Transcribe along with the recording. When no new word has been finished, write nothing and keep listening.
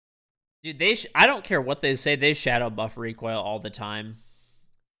Dude, I don't care what they say. They shadow buff recoil all the time.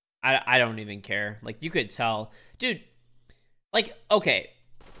 I don't even care. Like, you could tell, dude. Like, okay,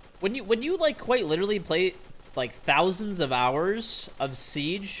 when you like quite literally play like thousands of hours of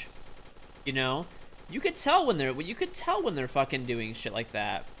Siege, you know, you could tell when they're fucking doing shit like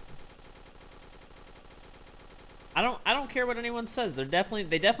that. I don't care what anyone says. They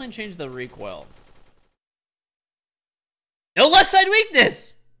definitely changed the recoil. No left side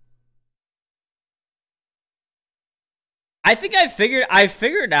weakness. I think I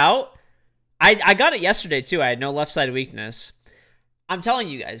figured out. I got it yesterday too. I had no left side weakness. I'm telling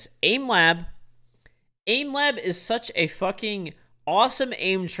you guys, Aim Lab is such a fucking awesome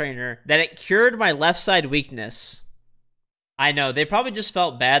aim trainer that it cured my left side weakness. I know, they probably just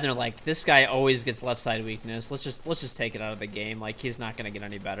felt bad. They're like, this guy always gets left side weakness. Let's just take it out of the game. Like, he's not gonna get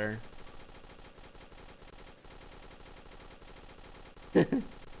any better.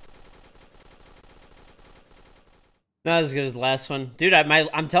 Not as good as the last one. Dude,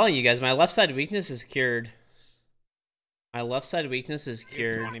 I'm telling you guys, my left side weakness is cured. My left side weakness is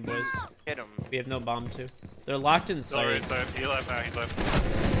cured. 20 boys. Hit him. We have no bomb too. They're locked in sight. Right side. He left now, he's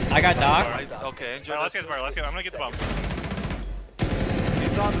left. I got Doc. Okay, enjoy. Right, let's get the bar, let's get. I'm gonna get the bomb.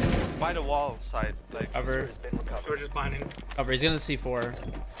 He's on by the wall side. Like, Cover. George is behind him. Cover. He's gonna C4.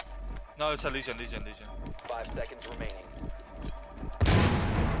 no, it's a Legion. 5 seconds remaining.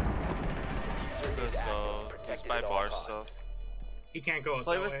 Let's go. He's by bars, so. He can't go.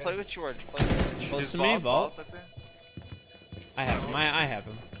 Play with George. Play with George. Close He's to me, vault, vault. I think. I have him. I have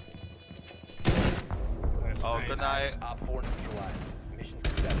him. Oh, good night. Op 4 neutralized. Mission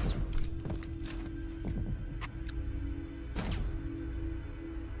success.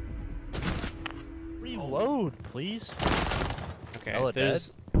 Reload, please. Okay. Ella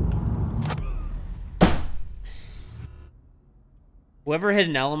There's. Whoever hit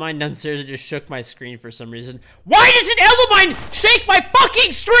an Elamine downstairs, it just shook my screen for some reason. Why does an Elamine shake my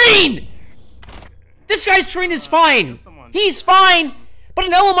fucking screen? This guy's screen is fine. He's fine. But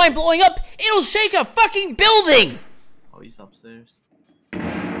an Elamine blowing up, it'll shake a fucking building. Oh, he's upstairs.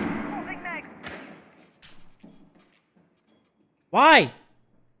 Why?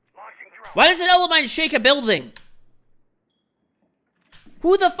 Why does an Elamine shake a building?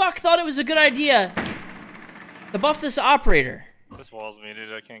 Who the fuck thought it was a good idea to buff this operator? This wall's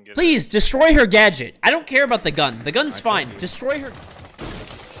muted, I can't get Please, destroy her gadget. I don't care about the gun. The gun's fine. Destroy her.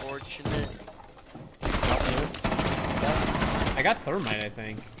 Fortunate. I got thermite, I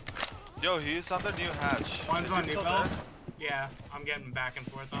think. Yo, he's on the new hatch. One's Is on he new still belt. there? Yeah, I'm getting back and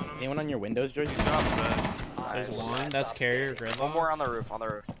forth on him. Anyone on your windows, George? He's dropped red. There's one. That's carrier. Gridlock. One more on the roof.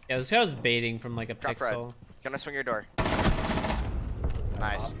 Yeah, this guy was baiting from like a Drop pixel. Gonna swing your door.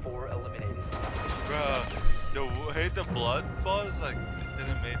 Nice. Op 4 eliminated. Bro, the way the blood buzz, like, it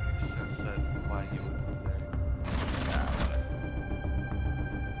didn't make any sense that why he would be there.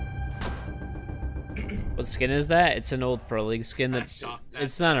 What skin is that? It's an old Pro League skin that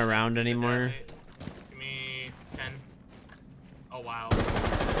it's not around anymore. Give me 10. Oh wow.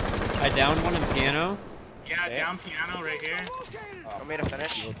 I downed one in piano. Yeah, down piano right here. Want me to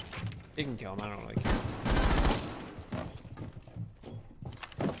finish? You can kill him. I don't really care.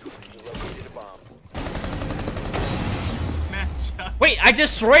 You located a bomb. Match. Wait, I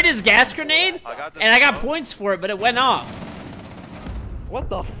destroyed his gas grenade, I got this and I got smoke. points for it, but it went off. What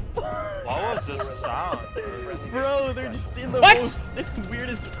the What was this sound? Bro, they're just in the What? most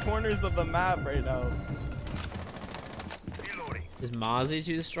weirdest corners of the map right now. Is Mozzie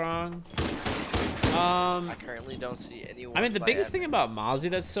too strong? I currently don't see anyone. I mean, the biggest thing about Mozzie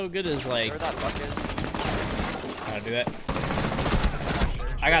that's so good is like, Where that luck is? how to do it.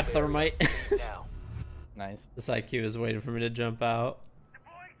 I got thermite. Now. Nice. This IQ is waiting for me to jump out.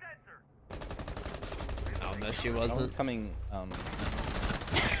 Oh no, she No wasn't. one's coming.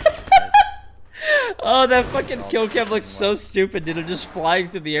 Oh, that fucking kill cam looks so stupid, dude. I'm just flying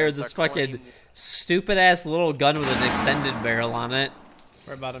through the air with this They're fucking calling- stupid ass little gun with an extended barrel on it.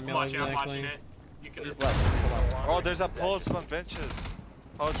 We're about a I'm million watching, I'm watching exactly. it. You can Just left. Hold on. Oh, there's a pulse on benches.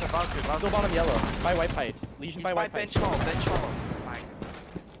 Oh, it's a Valkyrie. Still bottom yellow. By white pipes. Legion He's by by white bench pipes. hall. Bench hall. Fine.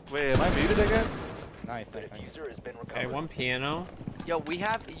 Wait, am I muted again? Nice. The diffuser has been recovered. Okay, one piano. Yo, we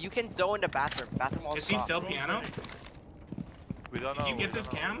have. You can zone the bathroom. Bathroom wall. Is he still piano? We don't know. Did you get this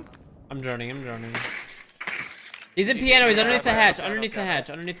cam? I'm droning, I'm droning. He's in piano, he's underneath the hatch, underneath the hatch,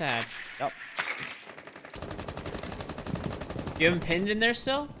 underneath the hatch. Yep. You have him pinned in there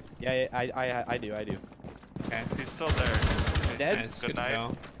still? Yeah, I do. Okay. He's still there. Dead? Nice, Good good to night.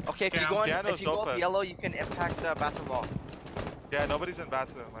 go. Okay, if you Yeah, go, piano's if you go up open. yellow, you can impact the bathroom wall. Yeah, nobody's in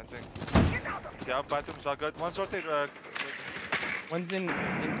bathroom, I think. Yeah, bathroom's all good. One's rotate. One's in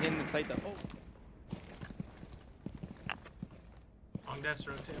the site though. Oh. Long desk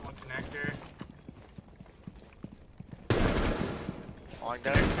rotate, one connector. On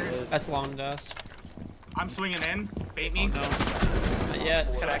deck. That's long dust. I'm swinging in. Bait me. No. Not yet.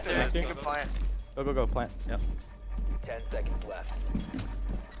 It's connected. Connector. Good plant. Go, plant. Yep. 10 seconds left.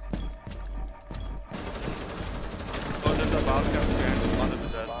 Oh, there's a bounce behind under the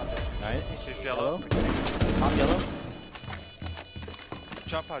desk. Nice. He's yellow. Top yellow.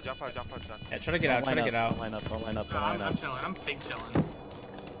 Jump out. Yeah, try to get out. Try to get out. Don't line up. Don't line up. No, Don't line I'm up. chilling. I'm big chilling.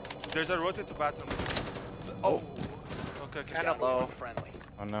 There's a rotate to bathroom. Oh. Okay. Kinda low. Friendly.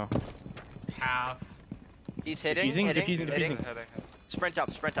 Oh no. Half. He's hitting. Defusing. Sprint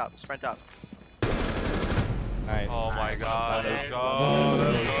up. Nice. Oh my god, let's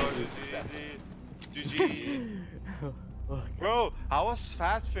go. GG. Bro, I was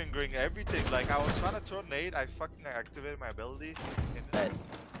fast fingering everything. Like, I was trying to throw nade, I fucking activated my ability.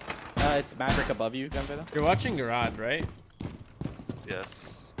 It's Maverick above you, Gunfighter. You're watching Garage, right?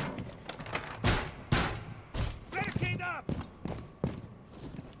 Yes.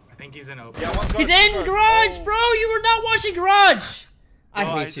 I think he's in open. Yeah, one's He's guard, in guard. Garage, Oh. bro! You were not watching Garage! I No,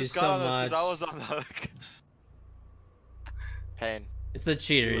 hate you just got so on it 'cause much. I was on the... Pain. It's the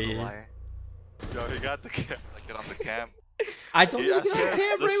cheater. Little Yeah. liar. Yo, he got the cam. Like, get on the cam. I told you to Yeah, get on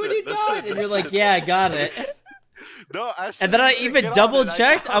camera when listen, you died, and you're like, listen. "Yeah, I got it." No, And then I even double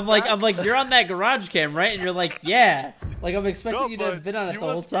checked. I'm like, "You're "You're on that Garage cam, right?" And you're like, "Yeah." Like I'm expecting you to have been on it the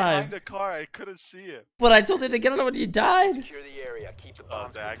whole time. behind the car, I couldn't see it. But I told you to get on it when you died. Secure the area. Keep the Oh,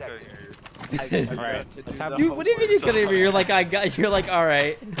 bombs I couldn't protected. hear you. Alright. Let's have Dude, what do you mean you So couldn't hear me? You're like, I got. You're like, all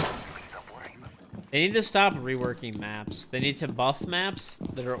right. Stop worrying. They need to stop reworking maps. They need to buff maps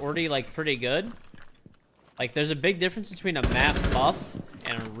that are already like pretty good. Like, there's a big difference between a map buff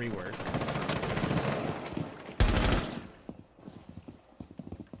and a rework.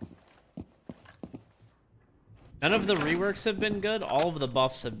 None of the reworks have been good. All of the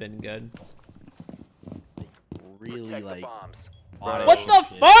buffs have been good. really Protect the like. bombs. What the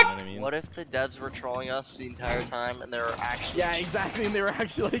shit, fuck? You know what I mean? What if the devs were trolling us the entire time and they were actually? Yeah, exactly. And they were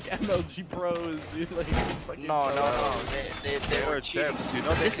actually like MLG pros, dude. Like, fucking No. pros. They were cheating. You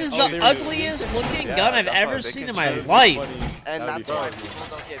know, This is Oh, the they were- ugliest looking Yeah, gun I've that's why ever they seen can in my cheat. life. And That would that's be why fun. people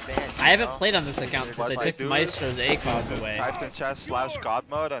don't get banned. I haven't you know? played on this account since What they I took do Maestro's ACOG away. Type in chat /God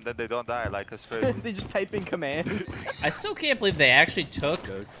mode and then they don't die. Like, it's crazy. They just type in command. I still can't believe they actually took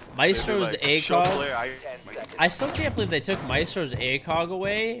They do, Maestro's like, show ACOG. player, 10 seconds. I still can't believe they took Maestro's ACOG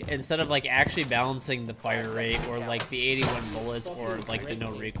away instead of like actually balancing the fire rate or like the 81 bullets or like the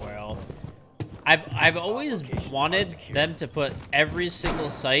no recoil. I've always wanted them to put every single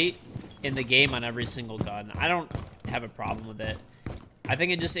sight in the game on every single gun. I don't have a problem with it. I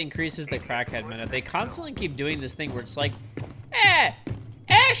think it just increases the crackhead minute. They constantly keep doing this thing where it's like,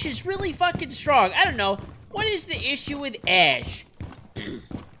 Ash is really fucking strong. I don't know. What is the issue with Ash?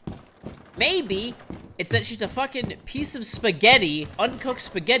 Maybe it's that she's a fucking piece of spaghetti, uncooked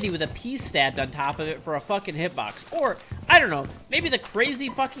spaghetti with a pea stabbed on top of it for a fucking hitbox. Or, I don't know, maybe the crazy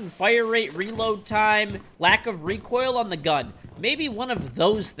fucking fire rate, reload time, lack of recoil on the gun. Maybe one of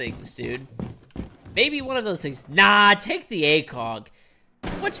those things, dude. Maybe one of those things. Nah, take the ACOG.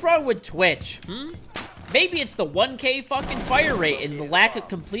 What's wrong with Twitch, Maybe it's the 1K fucking fire rate and the lack of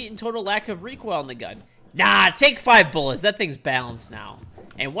complete and total lack of recoil on the gun. Nah, take 5 bullets. That thing's balanced now.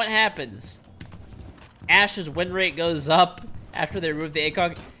 And what happens? Ash's win rate goes up after they remove the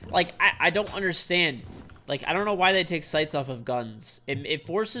ACOG. Like, I don't understand. Like, I don't know why they take sights off of guns. It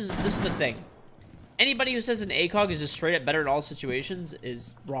forces... This is the thing. Anybody who says an ACOG is just straight up better in all situations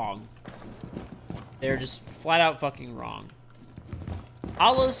is wrong. They're just flat out fucking wrong.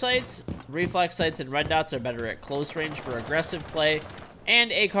 Hollow sights, reflex sights, and red dots are better at close range for aggressive play,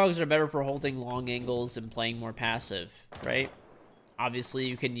 and ACOGs are better for holding long angles and playing more passive, right? Obviously,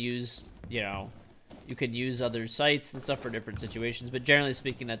 you can use, you know, you can use other sights and stuff for different situations, but generally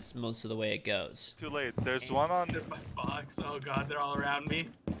speaking, that's most of the way it goes. Too late. There's one on. My box. Oh god, they're all around me.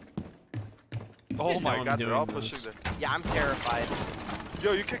 Oh No, my I'm god, they're all doing pushing this. the. Yeah, I'm terrified.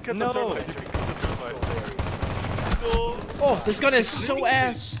 Yo, you can kill No. the thermite. You can kill the thermite. No. Oh, this gun is so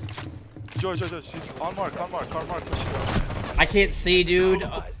ass. George, she's on mark, pushing her. I can't see, dude.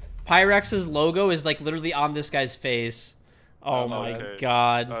 Pyrex's logo is like literally on this guy's face. Oh my okay.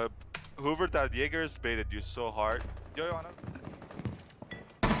 god. Whoever that Jaeger's baited you so hard. Yo, on him.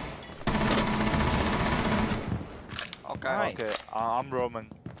 Okay. Right. Okay, I'm Roman.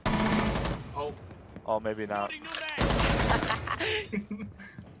 Oh. Oh, maybe not.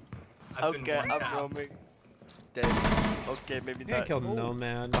 I've been Okay, I'm one-tapped. roaming. Dead. Okay, maybe I not. killed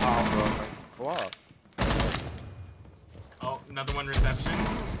Nomad. I'm Roman. What? Oh, Another one reception.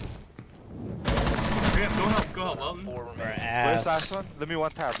 Yeah, go help, Welton. Four Or remaining. Where's ass. last one? Let me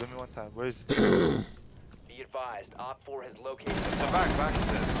one tab. Where is it? Be advised, Op 4 has located the The back is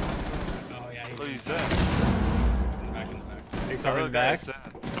dead. Oh yeah, Oh, he's dead. back in the back. You're The coming other guy back. is dead.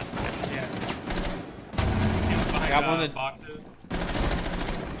 Yeah. He's behind, got one that- boxes.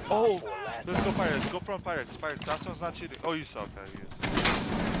 Oh, let's go Pirates. Go from Pirates. Pirates. That one's not cheating. Oh, you suck. That he is.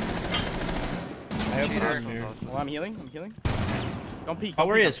 I have Cheater. one here. Well, I'm healing. Don't peek. Call don't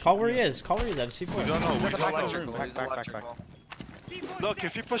where he peek, is. don't Call peek. where he is. Call where he is. I have We C4. don't know. We He's don't know. electrical. Back, He's back, back, electrical. Look,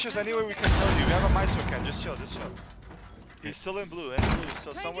 if he pushes anywhere, we can kill you. We have a Maestro can. Just chill. He's still in blue.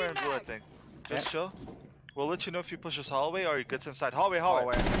 So somewhere in blue, I think. Just chill. We'll let you know if he pushes hallway or he gets inside. Hallway.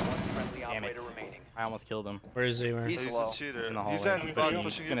 One friendly Damn it. operator remaining. I almost killed him. Where is he? Where? He's He's low. a cheater. In the He's hallway. in bug He's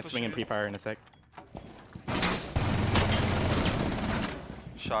pushing gonna you. swing in pre-fire in a sec.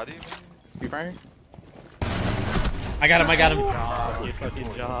 Shoddy. Pre-fire? I got him. Good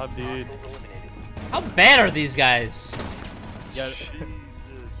fucking job, dude. How bad are these guys? Yeah. Jesus.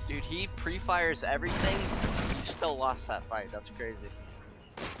 Dude, he pre-fires everything. He still lost that fight. That's crazy.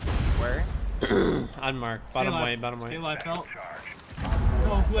 Where? Unmarked. Bottom Stay way. alive. Bottom Stay way. alive, Felt.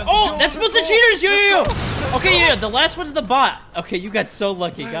 Oh, who has Oh, that's both the cheaters. Yo. Okay, yeah. The last one's the bot. Okay, you got so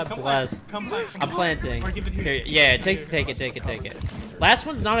lucky. God Come bless. back, come back. I'm planting. Or give it to Here, me. yeah, take it. Last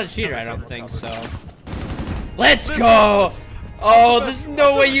one's not a cheater, I don't think so. Let's go! Oh, there's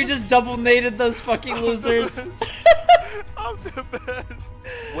no way you just double naded those fucking losers. I'm the best.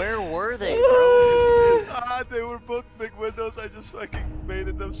 Where were they, bro? They were both big windows. I just fucking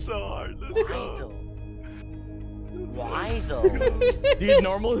baited them so hard. Let's go. Why though? Dude,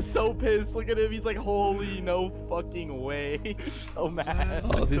 Normal is so pissed. Look at him. He's like, holy no fucking way. He's so mad.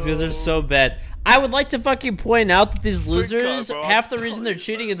 Oh, these guys are so bad. I would like to fucking point out that these losers, bro. half the reason they're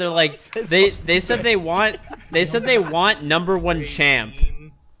cheating is they're like, they said they want #1 champ.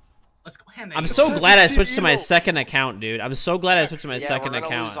 Let's go ham. I'm so glad I switched to my second account, dude. I'm so glad I switched to my Yeah, second we're gonna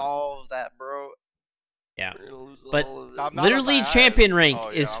account. lose all of that, bro. Yeah. We're gonna lose But all of it. I'm not literally on my champion eyes. rank Oh,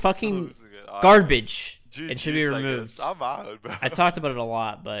 is yeah, I'm fucking still losing it. Alright. garbage. It should be GG's, I removed. guess. I'm out, bro. I talked about it a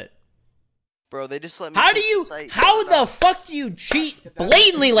lot, but Bro, they just let me. how do take you? the site. How the fuck do you cheat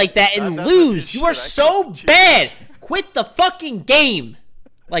blatantly like that and That doesn't lose? do You are shit. I so couldn't cheat. bad. Quit the fucking game.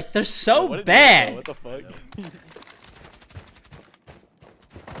 Like they're What so did you bad. do? What the fuck?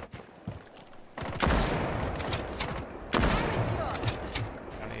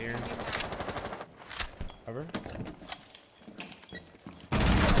 Out of here. Cover.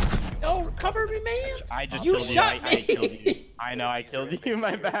 No, cover me, man. I just You killed shot you. I me. killed you. I know I killed you.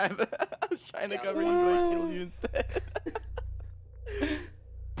 My bad. I was trying to cover you, but I killed you instead.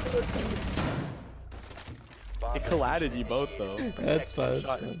 It collided you both though. That's fine.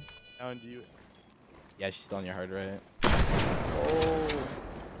 Shot down you. Yeah, she's still on your hard right. Oh,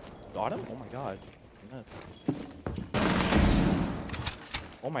 got him? Oh my god. Nuts.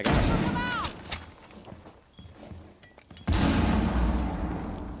 Oh my god.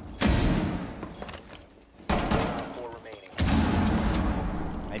 Four remaining.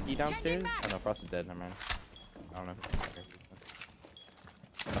 Might be downstairs? Oh no, Frost is dead. Never mind. I don't know.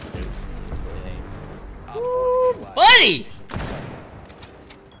 Upstairs. Op 4 neutralized. Buddy.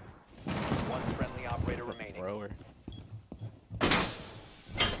 One friendly operator remaining. Thrower.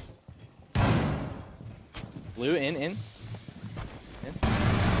 Blue in. In.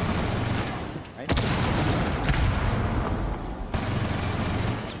 Nice.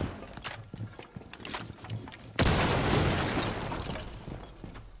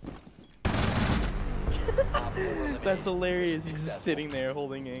 Op 4 eliminated. That's hilarious. He's just sitting there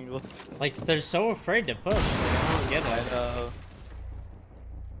holding angles. Like they're so afraid to push. I don't get it.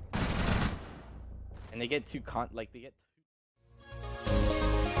 And they get too